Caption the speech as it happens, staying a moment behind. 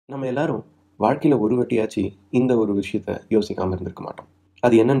நம்ம எல்லாரும் வாழ்க்கையில் ஒரு வாட்டியாச்சு இந்த ஒரு விஷயத்த யோசிக்காமல் இருந்திருக்க மாட்டோம்.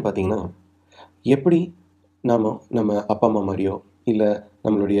 அது என்னன்னு பார்த்தீங்கன்னா, எப்படி நம்ம அப்பா அம்மா மாதிரியோ இல்லை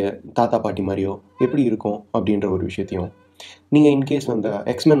நம்மளுடைய தாத்தா பாட்டி மாதிரியோ எப்படி இருக்கோம் அப்படின்ற ஒரு விஷயத்தையும் நீங்கள் இன்கேஸ் வந்து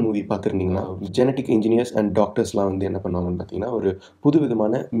எக்ஸ்மென் மூவி பார்த்துருந்தீங்கன்னா, ஜெனட்டிக் இன்ஜினியர்ஸ் அண்ட் டாக்டர்ஸ்லாம் வந்து என்ன பண்ணுவாங்கன்னு பார்த்தீங்கன்னா, ஒரு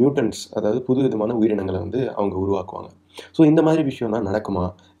புதுவிதமான மியூட்டன்ட்ஸ், அதாவது புதுவிதமான உயிரினங்களை வந்து அவங்க உருவாக்குவாங்க. ஸோ இந்த மாதிரி விஷயம்லாம் நடக்குமா?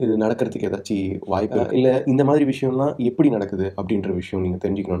 இது நடக்கிறதுக்கு ஏதாச்சும் வாய்ப்பு இல்லை, இந்த மாதிரி விஷயம்லாம் எப்படி நடக்குது அப்படின்ற விஷயம் நீங்கள்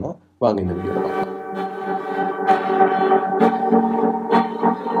தெரிஞ்சுக்கணுன்னா வாங்க இந்த வீடியோவில் பார்க்கலாம்.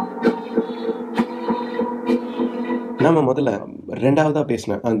 நம்ம முதல்ல ரெண்டாவதாக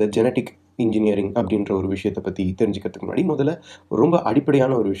பேசின அந்த ஜெனட்டிக் இன்ஜினியரிங் அப்படின்ற ஒரு விஷயத்தை பற்றி தெரிஞ்சுக்கிறதுக்கு முன்னாடி முதல்ல ரொம்ப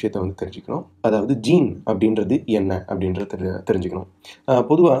அடிப்படையான ஒரு விஷயத்தை வந்து தெரிஞ்சுக்கணும். அதாவது ஜீன் அப்படின்றது என்ன அப்படின்றத தெரிஞ்சுக்கணும்.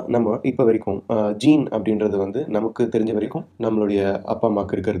 பொதுவாக நம்ம இப்போ வரைக்கும் ஜீன் அப்படின்றது வந்து நமக்கு தெரிஞ்ச வரைக்கும் நம்மளுடைய அப்பா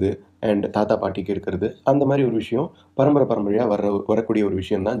அம்மாவுக்கு இருக்கிறது அண்ட் தாத்தா பாட்டிக்கு இருக்கிறது, அந்த மாதிரி ஒரு விஷயம் பரம்பரையாக வரக்கூடிய ஒரு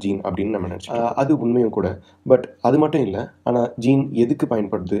விஷயம் தான் ஜீன் அப்படின்னு நம்ம நினச்சோம். அது உண்மையும் கூட. பட் அது மட்டும் இல்லை, ஆனால் ஜீன் எதுக்கு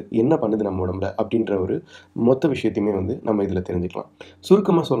பயன்படுது, என்ன பண்ணுது நம்ம உடம்புல அப்படின்ற ஒரு மொத்த விஷயத்தையுமே வந்து நம்ம இதில் தெரிஞ்சுக்கலாம்.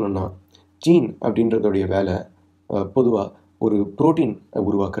 சுருக்கமாக சொல்லணும்னா, ஜீன் அப்படின்றதோடைய வேலை பொதுவாக ஒரு புரோட்டீன்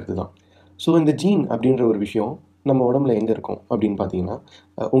உருவாக்குறது தான். ஸோ இந்த ஜீன் அப்படின்ற ஒரு விஷயம் நம்ம உடம்புல எங்கே இருக்கும் அப்படின்னு பார்த்தீங்கன்னா,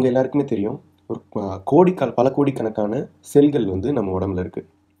 உங்கள் எல்லாருக்குமே தெரியும், ஒரு பல கோடிக்கணக்கான செல்கள் வந்து நம்ம உடம்புல இருக்குது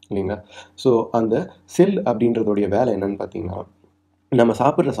இல்லைங்களா? ஸோ அந்த செல் அப்படின்றதோடைய வேலை என்னன்னு பார்த்தீங்கன்னா, நம்ம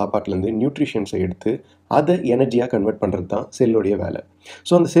சாப்பிட்ற சாப்பாட்டிலேருந்து நியூட்ரிஷன்ஸை எடுத்து அதை எனர்ஜியாக கன்வெர்ட் பண்ணுறது தான் செல்லுடைய வேலை.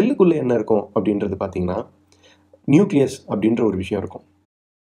 ஸோ அந்த செல்லுக்குள்ளே என்ன இருக்கும் அப்படின்றது பார்த்தீங்கன்னா, நியூக்ளியஸ் அப்படின்ற ஒரு விஷயம் இருக்கும்.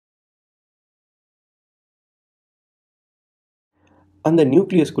 அந்த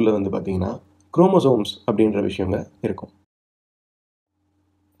நியூக்ளியஸ்குள்ளே வந்து பார்த்தீங்கன்னா குரோமோசோம்ஸ் அப்படின்ற விஷயங்க இருக்கும்.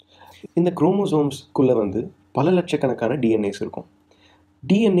 இந்த குரோமோசோம்ஸ்குள்ளே வந்து பல லட்சக்கணக்கான டிஎன்ஏஸ் இருக்கும்.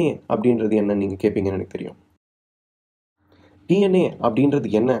 டிஎன்ஏ அப்படின்றது என்னன்னு நீங்கள் கேட்பீங்கன்னு எனக்கு தெரியும். டிஎன்ஏ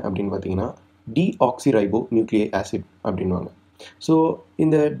அப்படின்றது என்ன அப்படின்னு பார்த்தீங்கன்னா, டீஆக்சிரைபோ நியூக்ளியே ஆசிட் அப்படின்வாங்க. ஸோ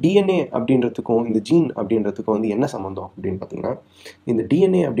இந்த டிஎன்ஏ அப்படின்றதுக்கும் இந்த ஜீன் அப்படின்றதுக்கும் வந்து என்ன சம்மந்தம் அப்படின்னு பார்த்தீங்கன்னா, இந்த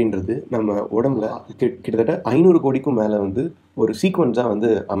டிஎன்ஏ அப்படின்றது நம்ம உடம்புல கிட்டத்தட்ட 500 கோடிக்கும் மேலே வந்து ஒரு சீக்வன்ஸாக வந்து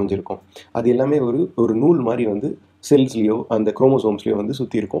அமைஞ்சிருக்கும். அது எல்லாமே ஒரு நூல் மாதிரி வந்து செல்ஸ்லேயோ அந்த குரோமோசோம்ஸ்லேயோ வந்து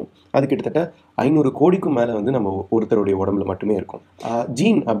சுற்றி இருக்கும். அது கிட்டத்தட்ட 500 கோடிக்கும் மேலே வந்து நம்ம ஒருத்தருடைய உடம்புல மட்டுமே இருக்கும்.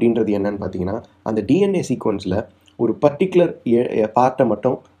 ஜீன் அப்படின்றது என்னன்னு பார்த்தீங்கன்னா, அந்த டிஎன்ஏ சீக்வன்ஸில் ஒரு பர்டிகுலர் பார்ட்டை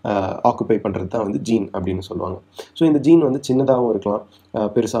மட்டும் ஆக்குப்பை பண்ணுறது தான் வந்து ஜீன் அப்படின்னு சொல்லுவாங்க. ஸோ இந்த ஜீன் வந்து சின்னதாகவும் இருக்கலாம்,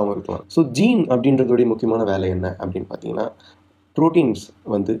 பெருசாகவும் இருக்கலாம். ஸோ ஜீன் அப்படின்றதோடைய முக்கியமான வேலை என்ன அப்படின்னு பார்த்தீங்கன்னா, ப்ரோட்டீன்ஸ்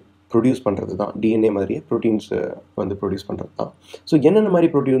வந்து ப்ரொடியூஸ் பண்ணுறது தான். டிஎன்ஏ மாதிரியே ப்ரோட்டீன்ஸ் வந்து ப்ரொடியூஸ் பண்ணுறது தான். ஸோ என்னென்ன மாதிரி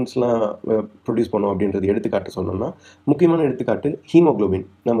ப்ரோட்டீன்ஸ்லாம் ப்ரொடியூஸ் பண்ணோம் அப்படின்றது எடுத்துக்காட்டு சொன்னோம்னா, முக்கியமான எடுத்துக்காட்டு ஹீமோக்ளோபின்.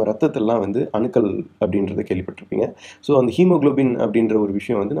 நம்ம ரத்தத்திலாம் வந்து அணுக்கள் அப்படின்றத கேள்விப்பட்டிருப்பீங்க. ஸோ அந்த ஹீமோக்ளோபின் அப்படின்ற ஒரு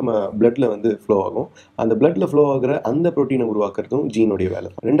விஷயம் வந்து நம்ம பிளட்டில் வந்து ஃப்ளோ ஆகும். அந்த பிளட்டில் ஃப்ளோ ஆகிற அந்த ப்ரோட்டீனை உருவாக்குறதும் ஜீனுடைய வேலை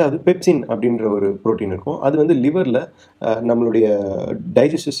தான். ரெண்டாவது பெப்சின் அப்படின்ற ஒரு ப்ரோட்டீன் இருக்கும். அது வந்து லிவரில் நம்மளுடைய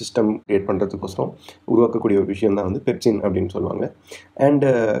டைஜஸ்டிவ் சிஸ்டம் கிரியேட் பண்ணுறதுக்கோசரம் உருவாக்கக்கூடிய ஒரு விஷயம் தான் வந்து பெப்சின் அப்படின்னு சொல்லுவாங்க. அண்டு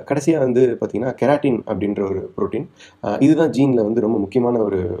கடைசியாக வந்து பார்த்திங்கன்னா கெராட்டின் அப்படின்ற ஒரு ப்ரோட்டீன். இதுதான் ஜீனில் வந்து ரொம்ப முக்கியமான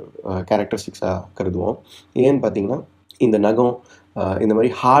ஒரு கேரக்டரிஸ்டிக்ஸாக கருதுவோம். ஏன்னு பார்த்தீங்கன்னா, இந்த நகம் இந்த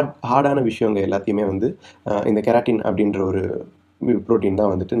மாதிரி ஹார்டான விஷயங்க எல்லாத்தையுமே வந்து இந்த கெராட்டின் அப்படின்ற ஒரு ப்ரோட்டீன்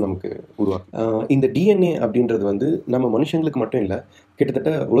தான் வந்துட்டு நமக்கு உருவாக்கும். இந்த டிஎன்ஏ அப்படின்றது வந்து நம்ம மனுஷங்களுக்கு மட்டும் இல்லை,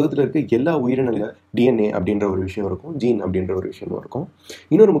 கிட்டத்தட்ட உலகத்தில் இருக்க எல்லா உயிரினங்க டிஎன்ஏ அப்படின்ற ஒரு விஷயம் இருக்கும், ஜீன் அப்படின்ற ஒரு விஷயமும் இருக்கும்.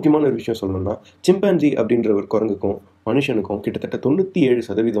 இன்னொரு முக்கியமான ஒரு விஷயம் சொல்லணும்னா, சிம்பான்சி அப்படின்ற ஒரு குரங்குக்கும் மனுஷனுக்கும் கிட்டத்தட்ட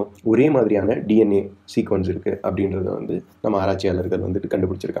 97% ஒரே மாதிரியான டிஎன்ஏ சீக்வன்ஸ் இருக்குது அப்படின்றத வந்து நம்ம ஆராய்ச்சியாளர்கள் வந்துட்டு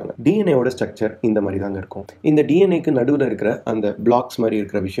கண்டுபிடிச்சிருக்காங்க. டிஎன்ஏவோட ஸ்ட்ரக்சர் இந்த மாதிரி தாங்க இருக்கும். இந்த டிஎன்ஏக்கு நடுவில் இருக்கிற அந்த பிளாக்ஸ் மாதிரி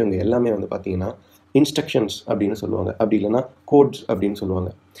இருக்கிற விஷயங்க எல்லாமே வந்து பார்த்தீங்கன்னா இன்ஸ்ட்ரக்ஷன்ஸ் அப்படின்னு சொல்லுவாங்க, அப்படி இல்லைன்னா கோட்ஸ் அப்படின்னு சொல்லுவாங்க.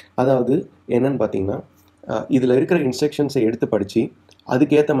 அதாவது என்னன்னு பார்த்தீங்கன்னா, இதில் இருக்கிற இன்ஸ்ட்ரக்ஷன்ஸை எடுத்து படித்து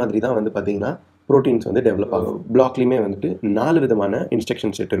அதுக்கேற்ற மாதிரி தான் வந்து பார்த்தீங்கன்னா ப்ரோட்டீன்ஸ் வந்து டெவலப் ஆகும். பிளாக்லேயுமே வந்துட்டு 4 விதமான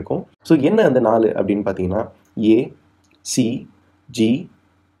இன்ஸ்ட்ரக்ஷன் செட் இருக்கும். ஸோ என்ன அந்த 4 அப்படின்னு பார்த்தீங்கன்னா, ஏ, சி, ஜி,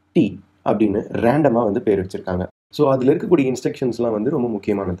 டி அப்படின்னு ரேண்டமாக வந்து பேர் வச்சுருக்காங்க. ஸோ அதில் இருக்கக்கூடிய இன்ஸ்ட்ரக்ஷன்ஸ்லாம் வந்து ரொம்ப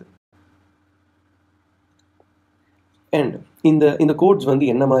முக்கியமானது. அண்ட் இந்த கோட்ஸ் வந்து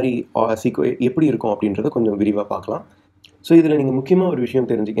என்ன மாதிரி எப்படி இருக்கும் அப்படின்றத கொஞ்சம் விரிவாக பார்க்கலாம். ஸோ இதில் நீங்கள் முக்கியமாக ஒரு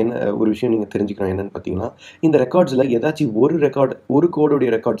விஷயம் நீங்கள் தெரிஞ்சுக்கணும் என்னென்னு பார்த்தீங்கன்னா, இந்த ரெக்கார்ட்ஸில் ஏதாச்சும் ஒரு கோடுடைய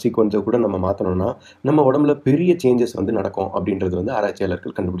ரெக்கார்ட் சீக்வன்ஸை கூட நம்ம மாற்றணும்னா நம்ம உடம்புல பெரிய சேஞ்சஸ் வந்து நடக்கும் அப்படின்றது வந்து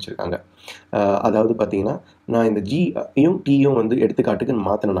ஆராய்ச்சியாளர்கள் கண்டுபிடிச்சிருக்காங்க. அதாவது பார்த்தீங்கன்னா, நான் இந்த ஜியும் டியும் வந்து எடுத்துக்காட்டுக்கு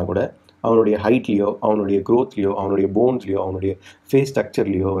மாற்றினா கூட அவனுடைய ஹைட்லேயோ, அவனுடைய க்ரோத்லேயோ, அவனுடைய போன்ஸ்லேயோ, அவனுடைய ஃபேஸ்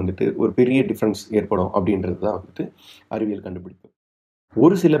ஸ்ட்ரக்சர்லேயோ வந்துட்டு ஒரு பெரிய டிஃப்ரென்ஸ் ஏற்படும் அப்படின்றது தான் வந்துட்டு அறிவியல் கண்டுபிடிப்பு.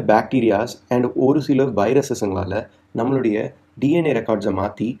 ஒரு சில பாக்டீரியாஸ் அண்ட் ஒரு சில வைரஸஸ்ங்களால் நம்மளுடைய டிஎன்ஏ ரெக்கார்ட்ஸை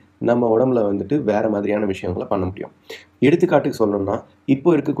மாற்றி நம்ம உடம்புல வந்துட்டு வேறு மாதிரியான விஷயங்களை பண்ண முடியும். எடுத்துக்காட்டுக்கு சொல்லணும்னா இப்போ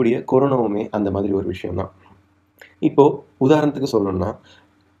இருக்கக்கூடிய கொரோனாவுமே அந்த மாதிரி ஒரு விஷயம்தான். இப்போது உதாரணத்துக்கு சொல்லணும்னா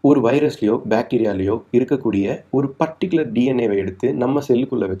ஒரு வைரஸ்லையோ பாக்டீரியாலேயோ இருக்கக்கூடிய ஒரு பர்டிகுலர் டிஎன்ஏவை எடுத்து நம்ம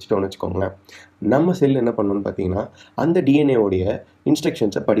செல்லுக்குள்ளே வச்சுட்டோம்னு வச்சுக்கோங்களேன். நம்ம செல் என்ன பண்ணணும்னு பார்த்தீங்கன்னா அந்த டிஎன்ஏவுடைய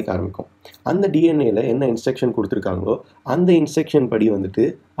இன்ஸ்ட்ரக்ஷன்ஸை படிக்க ஆரம்பிக்கும். அந்த டிஎன்ஏல என்ன இன்ஸ்ட்ரக்ஷன் கொடுத்துருக்காங்களோ அந்த இன்ஸ்ட்ரக்ஷன் படி வந்துட்டு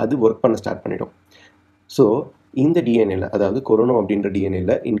அது ஒர்க் பண்ண ஸ்டார்ட் பண்ணிடும். ஸோ இந்த டிஎன்ஏல, அதாவது கொரோனா அப்படின்ற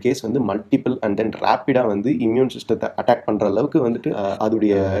டிஎன்ஏல இன்கேஸ் வந்து மல்டிபிள் அண்ட் தென் ரேப்பிடாக வந்து இம்யூன் சிஸ்டத்தை அட்டாக் பண்ணுற அளவுக்கு வந்துட்டு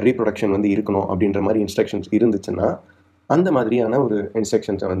அதோடைய ரீப்ரொடக்ஷன் வந்து இருக்கணும் அப்படின்ற மாதிரி இன்ஸ்ட்ரக்ஷன்ஸ் இருந்துச்சுன்னா அந்த மாதிரியான ஒரு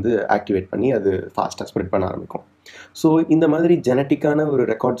இன்ஸ்ட்ரக்ஷன்ஸை வந்து ஆக்டிவேட் பண்ணி அது ஃபாஸ்ட்டாக ஸ்ப்ரெட் பண்ண ஆரம்பிக்கும். ஸோ இந்த மாதிரி ஜெனட்டிக்கான ஒரு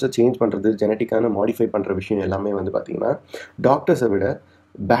ரெக்கார்ட்ஸை சேஞ்ச் பண்ணுறது, ஜெனட்டிக்கான மாடிஃபை பண்ணுற விஷயம் எல்லாமே வந்து பார்த்திங்கன்னா டாக்டர்ஸை விட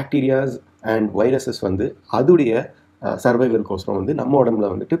பாக்டீரியாஸ் அண்ட் வைரஸஸ் வந்து அதுடைய சர்வைவல்கோசரம் வந்து நம்ம உடம்புல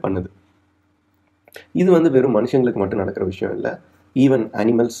வந்துட்டு பண்ணுது. இது வந்து வெறும் மனுஷங்களுக்கு மட்டும் நடக்கிற விஷயம் இல்லை. Even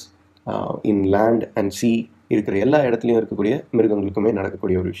animals in land and சீ இருக்கிற எல்லா இடத்துலையும் இருக்கக்கூடிய மிருகங்களுக்குமே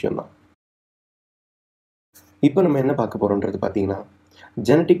நடக்கக்கூடிய ஒரு விஷயம்தான். இப்போ நம்ம என்ன பார்க்க போகிறோன்றது பார்த்தீங்கன்னா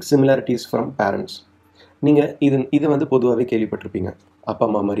ஜெனட்டிக் சிமிலாரிட்டிஸ் ஃப்ரம் பேரண்ட்ஸ். நீங்கள் இதை வந்து பொதுவாகவே கேள்விப்பட்டிருப்பீங்க. அப்பா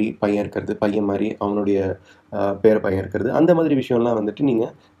அம்மா மாதிரி பையன் இருக்கிறது, பையன் மாதிரி அவனுடைய பேர பையன் இருக்கிறது, அந்த மாதிரி விஷயம்லாம் வந்துட்டு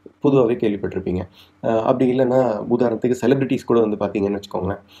நீங்கள் பொதுவாகவே கேள்விப்பட்டிருப்பீங்க. அப்படி இல்லைன்னா உதாரணத்துக்கு செலிப்ரிட்டிஸ் கூட வந்து பார்த்தீங்கன்னு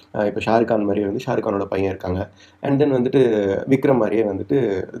வச்சுக்கோங்களேன். இப்போ ஷாருக்கான் மாதிரியே வந்து ஷாருக்கானோட பையன் இருக்காங்க. அண்ட் தென் வந்துட்டு விக்ரம் மாதிரியே வந்துட்டு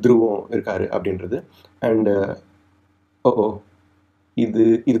துருவம் இருக்கார் அப்படின்றது. அண்டு ஓ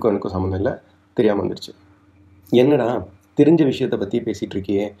இதுக்கும் எனக்கும் சம்மந்தம் இல்லை, தெரியாமல் வந்துடுச்சு. என்னடா தெரிஞ்ச விஷயத்தை பற்றி பேசிகிட்டு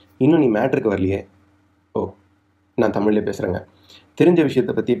இருக்கியே, இன்னும் நீ மேட்ருக்கு வரலையே. நான் தமிழ்லேயே பேசுகிறேங்க. தெரிஞ்ச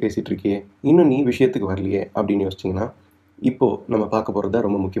விஷயத்தை பற்றியே பேசிகிட்டு இருக்கியே, இன்னும் நீ விஷயத்துக்கு வரலையே அப்படின்னு யோசிச்சிங்கன்னா இப்போது நம்ம பார்க்க போகிறது தான்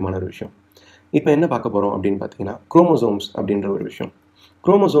ரொம்ப முக்கியமான ஒரு விஷயம். இப்போ என்ன பார்க்க போகிறோம் அப்படின்னு பார்த்தீங்கன்னா குரோமோசோம்ஸ் அப்படின்ற ஒரு விஷயம்.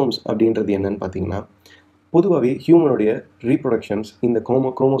 குரோமோசோம்ஸ் அப்படின்றது என்னன்னு பார்த்தீங்கன்னா பொதுவாகவே ஹியூமனுடைய ரீப்ரொடக்ஷன்ஸ் இந்த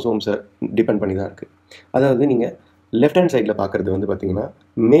குரோமோசோம்ஸை டிபெண்ட் பண்ணி தான் இருக்குது. அதாவது நீங்கள் லெஃப்ட் ஹேண்ட் சைடில் பார்க்குறது வந்து பார்த்தீங்கன்னா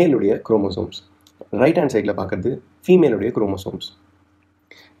மேலுடைய குரோமோசோம்ஸ், ரைட் ஹேண்ட் சைடில் பார்க்குறது ஃபீமேலுடைய குரோமோசோம்ஸ்.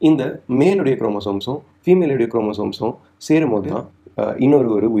 இந்த மேலுடைய குரோமோசோம்ஸும் ஃபீமேலுடைய குரோமோசோம்ஸும் சேரும்போது தான்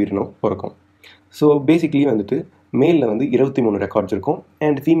இன்னொரு உயிரினம் பிறக்கும். ஸோ பேசிக்லி வந்துட்டு மேலில் வந்து 23 ரெக்கார்ட்ஸ் இருக்கும்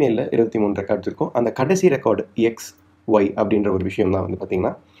அண்ட் ஃபீமேலில் 23 ரெக்கார்ட்ஸ் இருக்கும். அந்த கடைசி ரெக்கார்டு XY அப்படின்ற ஒரு விஷயம் தான் வந்து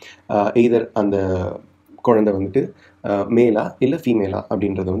பார்த்திங்கன்னா எய்தர் அந்த குழந்தை வந்துட்டு மேலா இல்லை ஃபீமேலா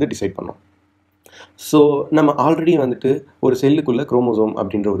அப்படின்றத வந்து டிசைட் பண்ணோம். ஸோ நம்ம ஆல்ரெடி வந்துட்டு ஒரு செல்லுக்குள்ளே குரோமோசோம்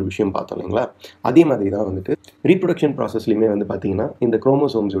அப்படின்ற ஒரு விஷயம் பார்த்தோம் இல்லைங்களா. அதே மாதிரி தான் வந்துட்டு ரீப்ரொடக்ஷன் ப்ராசஸ்லையுமே வந்து பார்த்திங்கன்னா இந்த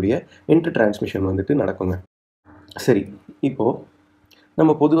குரோமோசோம்ஸுடைய இன்டர் டிரான்ஸ்மிஷன் வந்துட்டு நடக்குங்க. சரி, இப்போது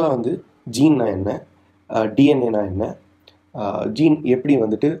நம்ம பொதுவாக வந்து ஜீன்னா என்ன, டிஎன்ஏனா என்ன, ஜீன் எப்படி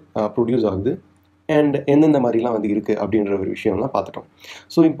வந்துட்டு ப்ரொடியூஸ் ஆகுது அண்ட் எந்தெந்த மாதிரிலாம் வந்து இருக்குது அப்படின்ற ஒரு விஷயம்லாம் பார்த்துட்டோம்.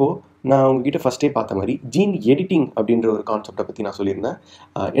 ஸோ இப்போது நான் உங்ககிட்ட ஃபஸ்ட்டே பார்த்த மாதிரி ஜீன் எடிட்டிங் அப்படின்ற ஒரு கான்செப்டை பற்றி நான் சொல்லியிருந்தேன்.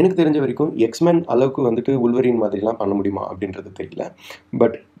 எனக்கு தெரிஞ்ச வரைக்கும் எக்ஸ்மென் அளவுக்கு வந்துட்டு உல்வரின் மாதிரிலாம் பண்ண முடியுமா அப்படின்றது தெரியல.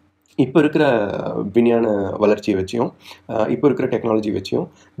 பட் இப்போ இருக்கிற விஞ்ஞான வளர்ச்சியை வச்சியும் இப்போ இருக்கிற டெக்னாலஜி வச்சியும்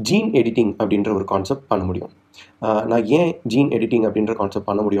ஜீன் எடிட்டிங் அப்படின்ற ஒரு கான்செப்ட் பண்ண முடியும். நான் ஏன் ஜீன் எடிட்டிங் அப்படின்ற கான்செப்ட்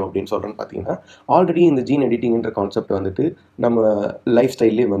பண்ண முடியும் அப்படின்னு சொல்கிறேன்னு பார்த்தீங்கன்னா ஆல்ரெடி இந்த ஜீன் எடிட்டிங்ன்ற கான்செப்ட் வந்துட்டு நம்ம லைஃப்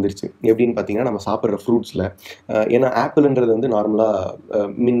ஸ்டைல்லே வந்துருச்சு. எப்படின்னு பார்த்தீங்கன்னா நம்ம சாப்பிட்ற ஃப்ரூட்ஸில், ஏன்னா ஆப்பிள்ன்றது வந்து நார்மலாக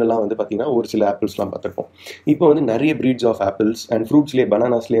முன்னெல்லாம் வந்து பார்த்திங்கன்னா ஒரு சில ஆப்பிள்ஸ்லாம் பார்த்துருப்போம். இப்போ வந்து நிறைய ப்ரீட்ஸ் ஆஃப் ஆப்பிள்ஸ் அண்ட் ஃப்ரூட்ஸ்லேயே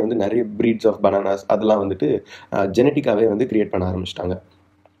பனானாஸ்லேயே வந்து நிறைய ப்ரீட்ஸ் ஆஃப் பனானாஸ் அதெல்லாம் வந்துட்டு ஜெனட்டிக்காகவே வந்து க்ரியேட் பண்ண ஆரம்பிச்சிட்டாங்க.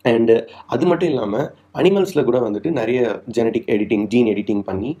 அண்டு அது மட்டும் இல்லாமல் அனிமல்ஸில் கூட வந்துட்டு நிறைய ஜெனட்டிக் எடிட்டிங், ஜீன் எடிட்டிங்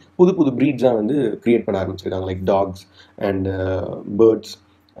பண்ணி புது ப்ரீட்ஸாக வந்து க்ரியேட் பண்ண ஆரம்பிச்சிருக்காங்க. Like tax and birds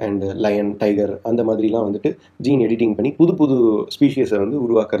and line, tiger அந்த மாதிரிலாம் வந்துட்டு ஜீன் எடிட்டிங் பண்ணி புது ஸ்பீஷீஸை வந்து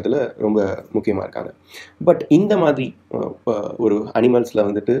உருவாக்குறதுல ரொம்ப முக்கியமாக இருக்காங்க. பட் இந்த மாதிரி ஒரு அனிமல்ஸில்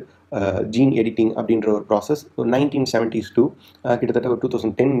வந்துட்டு ஜீன் எடிட்டிங் அப்படின்ற ஒரு ப்ராசஸ் 1970s to கிட்டத்தட்ட ஒரு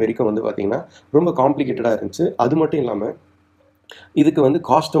 2010 வரைக்கும் வந்து பார்த்திங்கன்னா ரொம்ப காம்ப்ளிகேட்டடாக இருந்துச்சு. அது மட்டும் இல்லாமல் இதுக்கு வந்து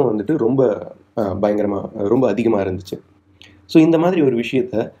காஸ்ட்டும் வந்துட்டு ரொம்ப அதிகமாக இருந்துச்சு. ஸோ இந்த மாதிரி ஒரு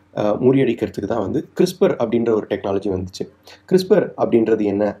விஷயத்தை முறியடிக்கிறதுக்கு தான் வந்து CRISPR அப்படின்ற ஒரு டெக்னாலஜி வந்துச்சு. CRISPR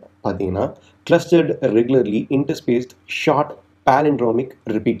அப்படின்றது என்ன பார்த்தீங்கன்னா clustered regularly interspersed short palindromic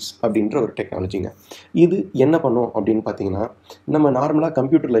repeats அப்படின்ற ஒரு டெக்னாலஜிங்க. இது என்ன பண்ணும் அப்படின்னு பார்த்தீங்கன்னா நம்ம நார்மலாக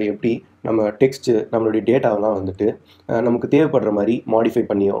கம்ப்யூட்டரில் எப்படி நம்ம டெக்ஸ்ட்டு நம்மளுடைய டேட்டாவெலாம் வந்துட்டு நமக்கு தேவைப்படுற மாதிரி மாடிஃபை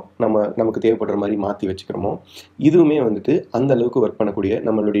பண்ணியோ நமக்கு தேவைப்படுற மாதிரி மாற்றி வச்சுக்கிறோமோ, இதுவுமே வந்துட்டு அந்த அளவுக்கு ஒர்க் பண்ணக்கூடிய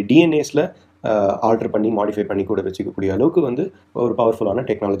நம்மளுடைய டிஎன்ஏஸில் ஆல்டர் பண்ணி மாடிஃபை பண்ணி கூட வச்சுக்கக்கூடிய அளவுக்கு வந்து ஒரு பவர்ஃபுல்லான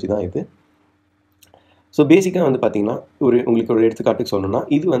டெக்னாலஜி தான் இது. ஸோ பேசிக்காக வந்து பார்த்திங்கன்னா உங்களுக்கு ஒரு எடுத்துக்காட்டுக்கு சொல்லணும்னா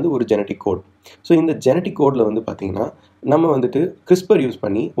இது வந்து ஒரு ஜெனட்டிக் கோட். ஸோ இந்த ஜெனட்டிக் கோடில் வந்து பார்த்திங்கன்னா நம்ம வந்துட்டு CRISPR யூஸ்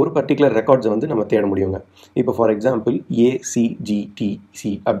பண்ணி ஒரு பர்டிகுலர் ரெக்கார்ட்ஸை வந்து நம்ம தேட முடியுங்க. இப்போ ஃபார் எக்ஸாம்பிள் ACGTC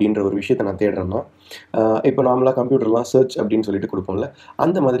அப்படின்ற ஒரு விஷயத்தை நான் தேடுறேன்னா இப்போ நார்மலாக கம்ப்யூட்டர்லாம் சர்ச் அப்படின்னு சொல்லிட்டு கொடுப்போம்ல,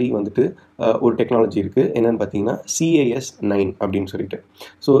 அந்த மாதிரி வந்துட்டு ஒரு டெக்னாலஜி இருக்குது. என்னென்னு பார்த்தீங்கன்னா CAS9 அப்படின்னு சொல்லிட்டு.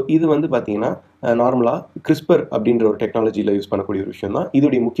 ஸோ இது வந்து பார்த்தீங்கன்னா நார்மலாக CRISPR அப்படின்ற ஒரு டெக்னாலஜியில் யூஸ் பண்ணக்கூடிய ஒரு விஷயம் தான்.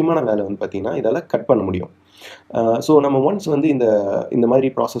 இதோடைய முக்கியமான வேலை வந்து பார்த்தீங்கன்னா இதால் கட் பண்ண முடியும். ஸோ நம்ம ஒன்ஸ் வந்து இந்த மாதிரி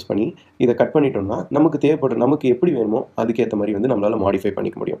ப்ராசஸ் பண்ணி இதை கட் பண்ணிட்டோம்னா நமக்கு தேவைப்படுற நமக்கு எப்படி வேணுமோ அதுக்கேற்ற மாதிரி வந்து நம்மளால் மாடிஃபை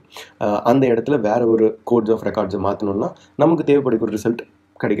பண்ணிக்க முடியும். அந்த இடத்துல வேற ஒரு கோட்ஸ் ஆஃப் ரெக்கார்ட்ஸை மாற்றணும்னா நமக்கு தேவைப்படக்கூடிய ரிசல்ட்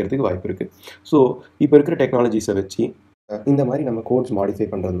கிடைக்கிறதுக்கு வாய்ப்பு இருக்குது. ஸோ இப்போ இருக்கிற டெக்னாலஜிஸை வச்சு இந்த மாதிரி நம்ம கோட்ஸ் மாடிஃபை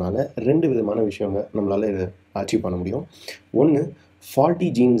பண்ணுறதுனால 2 விதமான விஷயங்கள் நம்மளால் இதை அச்சீவ் பண்ண முடியும். ஒன்று, ஃபால்ட்டி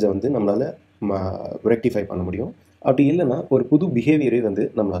ஜீன்ஸை வந்து நம்மளால் ரெக்டிஃபை பண்ண முடியும். அப்படி இல்லைன்னா ஒரு புது பிஹேவியரை வந்து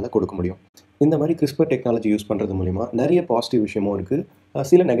நம்மளால் கொடுக்க முடியும். இந்த மாதிரி CRISPR டெக்னாலஜி யூஸ் பண்ணுறது மூலிமா நிறைய பாசிட்டிவ் விஷயமும் இருக்குது,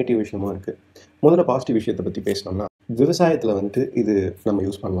 சில நெகட்டிவ் விஷயமும் இருக்குது. முதல்ல பாசிட்டிவ் விஷயத்தை பற்றி பேசினோம்னா, விவசாயத்தில் வந்துட்டு இது நம்ம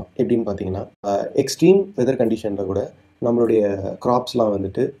யூஸ் பண்ணலாம். எப்படின்னு பார்த்தீங்கன்னா, எக்ஸ்ட்ரீம் வெதர் கண்டிஷனில் கூட நம்மளுடைய க்ராப்ஸ்லாம்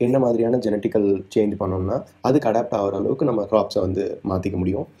வந்துட்டு என்ன மாதிரியான ஜெனட்டிக்கல் சேஞ்ச் பண்ணோம்னா அதுக்கு அடாப்ட் ஆகிற அளவுக்கு நம்ம க்ராப்ஸை வந்து மாற்றிக்க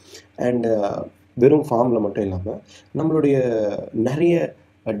முடியும். அண்ட் வெறும் ஃபார்மில் மட்டும் இல்லாமல் நம்மளுடைய நிறைய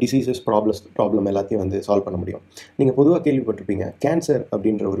டிசீசஸ் ப்ராப்ளம் எல்லாத்தையும் வந்து சால்வ் பண்ண முடியும். நீங்கள் பொதுவாக கேள்விப்பட்டிருப்பீங்க, கேன்சர்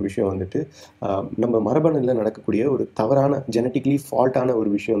அப்படின்ற ஒரு விஷயம் வந்துட்டு நம்ம மரபணுவில் நடக்கக்கூடிய ஒரு தவறான ஜெனட்டிக்லி ஃபால்ட்டான ஒரு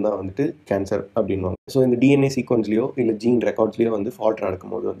விஷயம் தான் வந்துட்டு கேன்சர் அப்படின்வாங்க. ஸோ இந்த DNA சீக்வன்ஸ்லையோ இல்லை ஜீன் ரெக்கார்ட்ஸ்லையோ வந்து ஃபால்ட்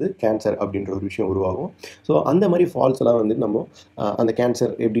நடக்கும்போது வந்து கேன்சர் அப்படின்ற ஒரு விஷயம் உருவாகும். ஸோ அந்த மாதிரி ஃபால்ட்ஸ் எல்லாம் வந்து நம்ம அந்த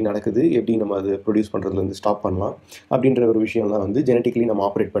கேன்சர் எப்படி நடக்குது, எப்படி நம்ம அது ப்ரொடியூஸ் பண்ணுறதுலேருந்து ஸ்டாப் பண்ணலாம் அப்படின்ற ஒரு விஷயம்லாம் வந்து ஜெனட்டிக்லி நம்ம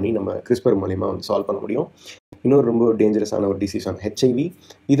ஆப்ரேட் பண்ணி நம்ம CRISPR மூலமா வந்து சால்வ் பண்ண முடியும். இன்னொரு ரொம்ப டேஞ்சரஸான ஒரு டிசீஸான HIV,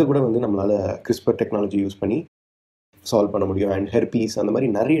 இதை கூட வந்து நம்மளால் CRISPR டெக்னாலஜி யூஸ் பண்ணி சால்வ் பண்ண முடியும். அண்ட் ஹெர்பீஸ், அந்த மாதிரி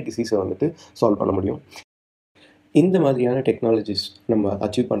நிறைய டிசீஸை வந்துட்டு சால்வ் பண்ண முடியும். இந்த மாதிரியான டெக்னாலஜிஸ் நம்ம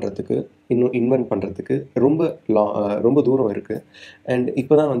அச்சீவ் பண்ணுறதுக்கு, இன்னும் இன்வென்ட் பண்ணுறதுக்கு ரொம்ப தூரம் இருக்குது. அண்ட்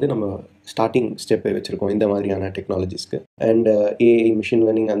இப்போ தான் வந்து நம்ம ஸ்டார்டிங் ஸ்டெப்பை வச்சுருக்கோம் இந்த மாதிரியான டெக்னாலஜிஸ்க்கு. அண்ட் AI, மிஷின்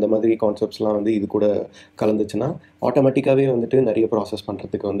லேர்னிங் அந்த மாதிரி கான்செப்ட்ஸ்லாம் வந்து இது கூட கலந்துச்சுன்னா ஆட்டோமேட்டிக்காகவே வந்துட்டு நிறைய ப்ராசஸ்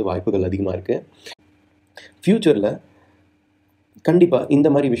பண்ணுறதுக்கு வந்து வாய்ப்புகள் அதிகமாக இருக்குது. ஃப்யூச்சரில் கண்டிப்பாக இந்த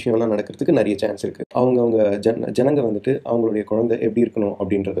மாதிரி விஷயம்லாம் நடக்கிறதுக்கு நிறைய சான்ஸ் இருக்குது. அவங்கவுங்க ஜனங்க வந்துட்டு அவங்களுடைய குழந்தை எப்படி இருக்கணும்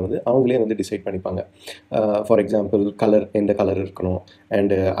அப்படின்றத வந்து அவங்களே வந்து டிசைட் பண்ணிப்பாங்க. ஃபார் எக்ஸாம்பிள் எந்த கலர் இருக்கணும்,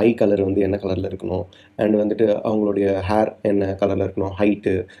 அண்டு ஐ கலர் வந்து என்ன கலரில் இருக்கணும், அண்ட் வந்துட்டு அவங்களுடைய ஹேர் என்ன கலரில் இருக்கணும்,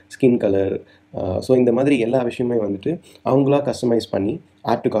 ஹைட்டு, ஸ்கின் கலர். ஸோ இந்த மாதிரி எல்லா விஷயமே வந்துட்டு அவங்களா கஸ்டமைஸ் பண்ணி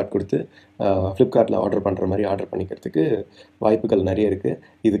ஆட் டு கார்ட் கொடுத்து ஃப்ளிப்கார்ட்டில் ஆர்டர் பண்ணிக்கிறதுக்கு வாய்ப்புகள் நிறைய இருக்குது.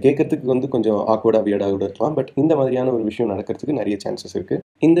 இது கேட்குறதுக்கு வந்து கொஞ்சம் ஆக்வர்டாக வியர்டாக கூட இருக்கலாம். பட் இந்த மாதிரியான ஒரு விஷயம் நடக்கிறதுக்கு நிறைய சான்சஸ் இருக்குது.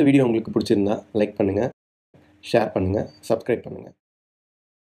 இந்த வீடியோ உங்களுக்கு பிடிச்சிருந்தா லைக் பண்ணுங்கள், ஷேர் பண்ணுங்கள், சப்ஸ்கிரைப் பண்ணுங்கள்.